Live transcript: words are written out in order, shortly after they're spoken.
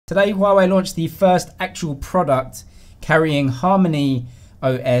Today, Huawei launched the first actual product carrying Harmony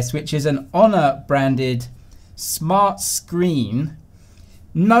OS, which is an Honor branded smart screen.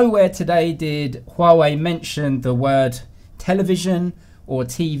 Nowhere today did Huawei mention the word television or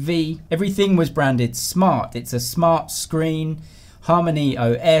TV. Everything was branded smart. It's a smart screen, Harmony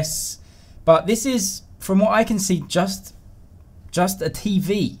OS, but this is, from what I can see, just a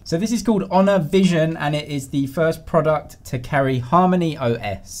TV. So this is called Honor Vision, and it is the first product to carry Harmony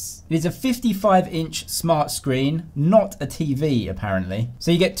OS. It is a 55-inch smart screen, not a TV apparently.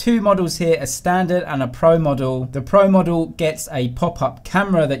 So you get two models here, a standard and a Pro model. The Pro model gets a pop-up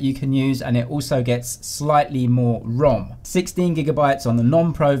camera that you can use, and it also gets slightly more ROM. 16 gigabytes on the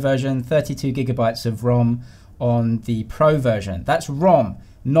non-Pro version, 32 gigabytes of ROM on the Pro version. That's ROM,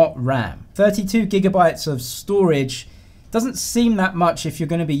 not RAM. 32 gigabytes of storage doesn't seem that much if you're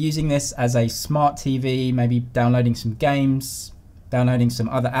going to be using this as a smart TV, maybe downloading some games, downloading some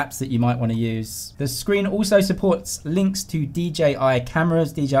other apps that you might want to use. The screen also supports links to DJI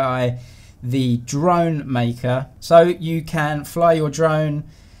cameras, DJI, the drone maker. So you can fly your drone,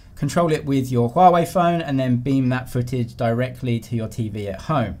 control it with your Huawei phone, and then beam that footage directly to your TV at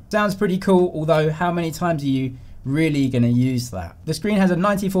home. Sounds pretty cool, although how many times are you really going to use that? The screen has a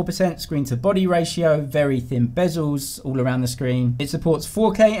 94% screen to body ratio, very thin bezels all around the screen. It supports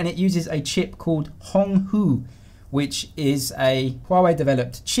 4K and it uses a chip called Honghu, which is a Huawei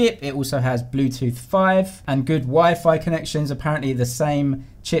developed chip. It also has Bluetooth 5 and good Wi-Fi connections, apparently the same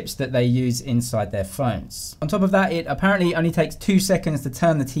chips that they use inside their phones. On top of that, it apparently only takes 2 seconds to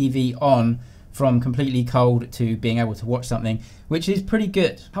turn the TV on from completely cold to being able to watch something, which is pretty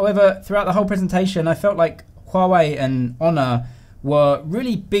good. However, throughout the whole presentation, I felt like Huawei and Honor were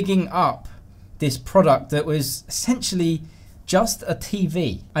really bigging up this product that was essentially just a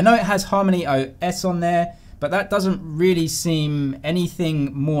TV. I know it has Harmony OS on there, but that doesn't really seem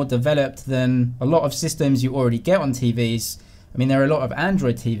anything more developed than a lot of systems you already get on TVs. I mean, there are a lot of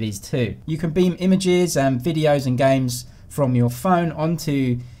Android TVs too. You can beam images and videos and games from your phone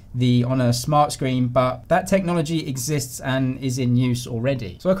onto the Honor smart screen, but that technology exists and is in use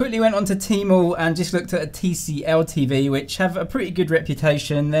already. So I quickly went onto Tmall and just looked at a TCL TV, which have a pretty good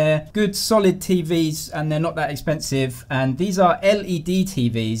reputation. They're good solid TVs and they're not that expensive, and these are LED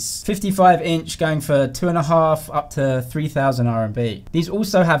TVs, 55 inch going for 2.5 up to 3,000 RMB. These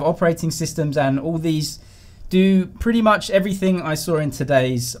also have operating systems, and all these do pretty much everything I saw in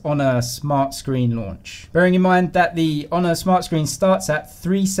today's Honor smart screen launch. Bearing in mind that the Honor smart screen starts at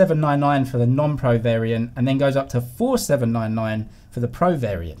 3,799 for the non-Pro variant and then goes up to 4,799 for the Pro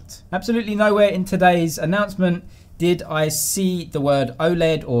variant. Absolutely nowhere in today's announcement did I see the word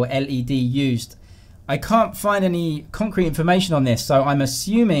OLED or LED used. I can't find any concrete information on this, so I'm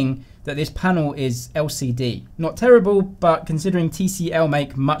assuming that this panel is LCD. Not terrible, but considering TCL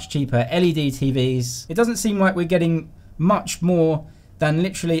make much cheaper LED TVs, it doesn't seem like we're getting much more than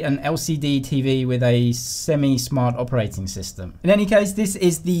literally an LCD TV with a semi-smart operating system. In any case, this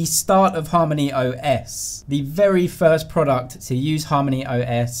is the start of Harmony OS, the very first product to use Harmony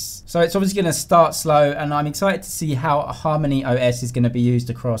OS. So it's obviously going to start slow, and I'm excited to see how Harmony OS is going to be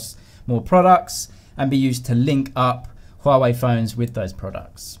used across more products and be used to link up Huawei phones with those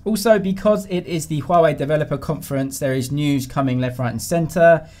products. Also, because it is the Huawei Developer Conference, there is news coming left, right and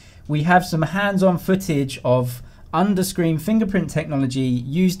center. We have some hands-on footage of under-screen fingerprint technology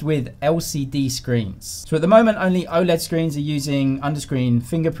used with LCD screens. So at the moment, only OLED screens are using under-screen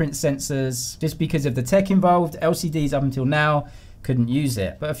fingerprint sensors. Just because of the tech involved, LCDs up until now couldn't use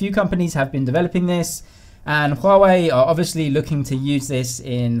it. But a few companies have been developing this, and Huawei are obviously looking to use this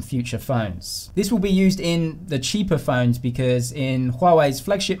in future phones. This will be used in the cheaper phones because in Huawei's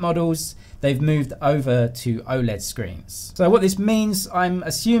flagship models, they've moved over to OLED screens. So what this means, I'm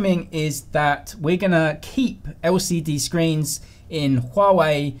assuming, is that we're gonna keep LCD screens in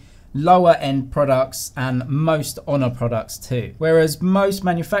Huawei lower end products and most Honor products too. Whereas most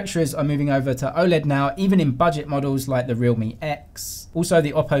manufacturers are moving over to OLED now, even in budget models like the Realme X. Also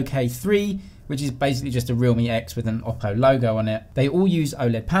the Oppo K3, which is basically just a Realme X with an Oppo logo on it. They all use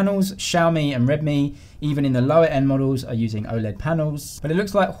OLED panels. Xiaomi and Redmi, even in the lower end models, are using OLED panels. But it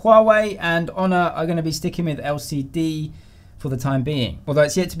looks like Huawei and Honor are going to be sticking with LCD for the time being. Although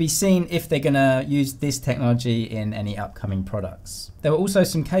it's yet to be seen if they're going to use this technology in any upcoming products. There were also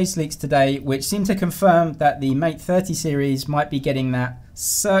some case leaks today which seem to confirm that the Mate 30 series might be getting that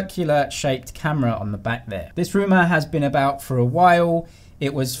circular shaped camera on the back there. This rumor has been about for a while.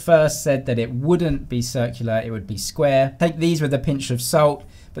 It was first said that it wouldn't be circular, it would be square. Take these with a pinch of salt,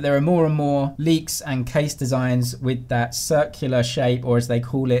 but there are more and more leaks and case designs with that circular shape, or as they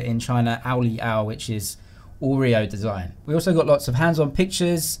call it in China, ao li ao, which is Oreo design. We also got lots of hands-on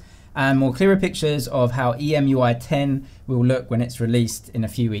pictures and more clearer pictures of how EMUI 10 will look when it's released in a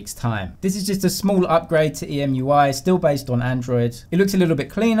few weeks' time. This is just a small upgrade to EMUI, still based on Android. It looks a little bit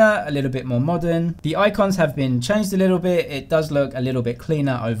cleaner, a little bit more modern. The icons have been changed a little bit. It does look a little bit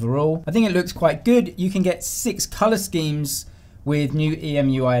cleaner overall. I think it looks quite good. You can get 6 color schemes with new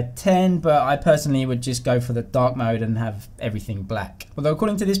EMUI 10, but I personally would just go for the dark mode and have everything black. Although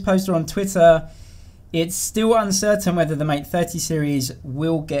according to this poster on Twitter, it's still uncertain whether the Mate 30 series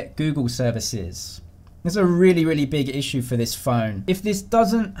will get Google services. That's a really big issue for this phone. If this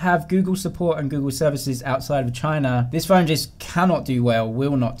doesn't have Google support and Google services outside of China, this phone just cannot do well,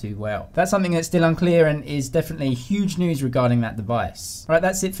 will not do well. That's something that's still unclear and is definitely huge news regarding that device. All right,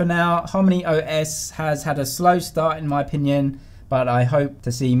 that's it for now. Harmony OS has had a slow start in my opinion, but I hope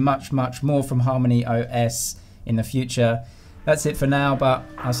to see much more from Harmony OS in the future. That's it for now, but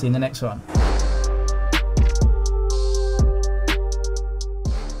I'll see you in the next one.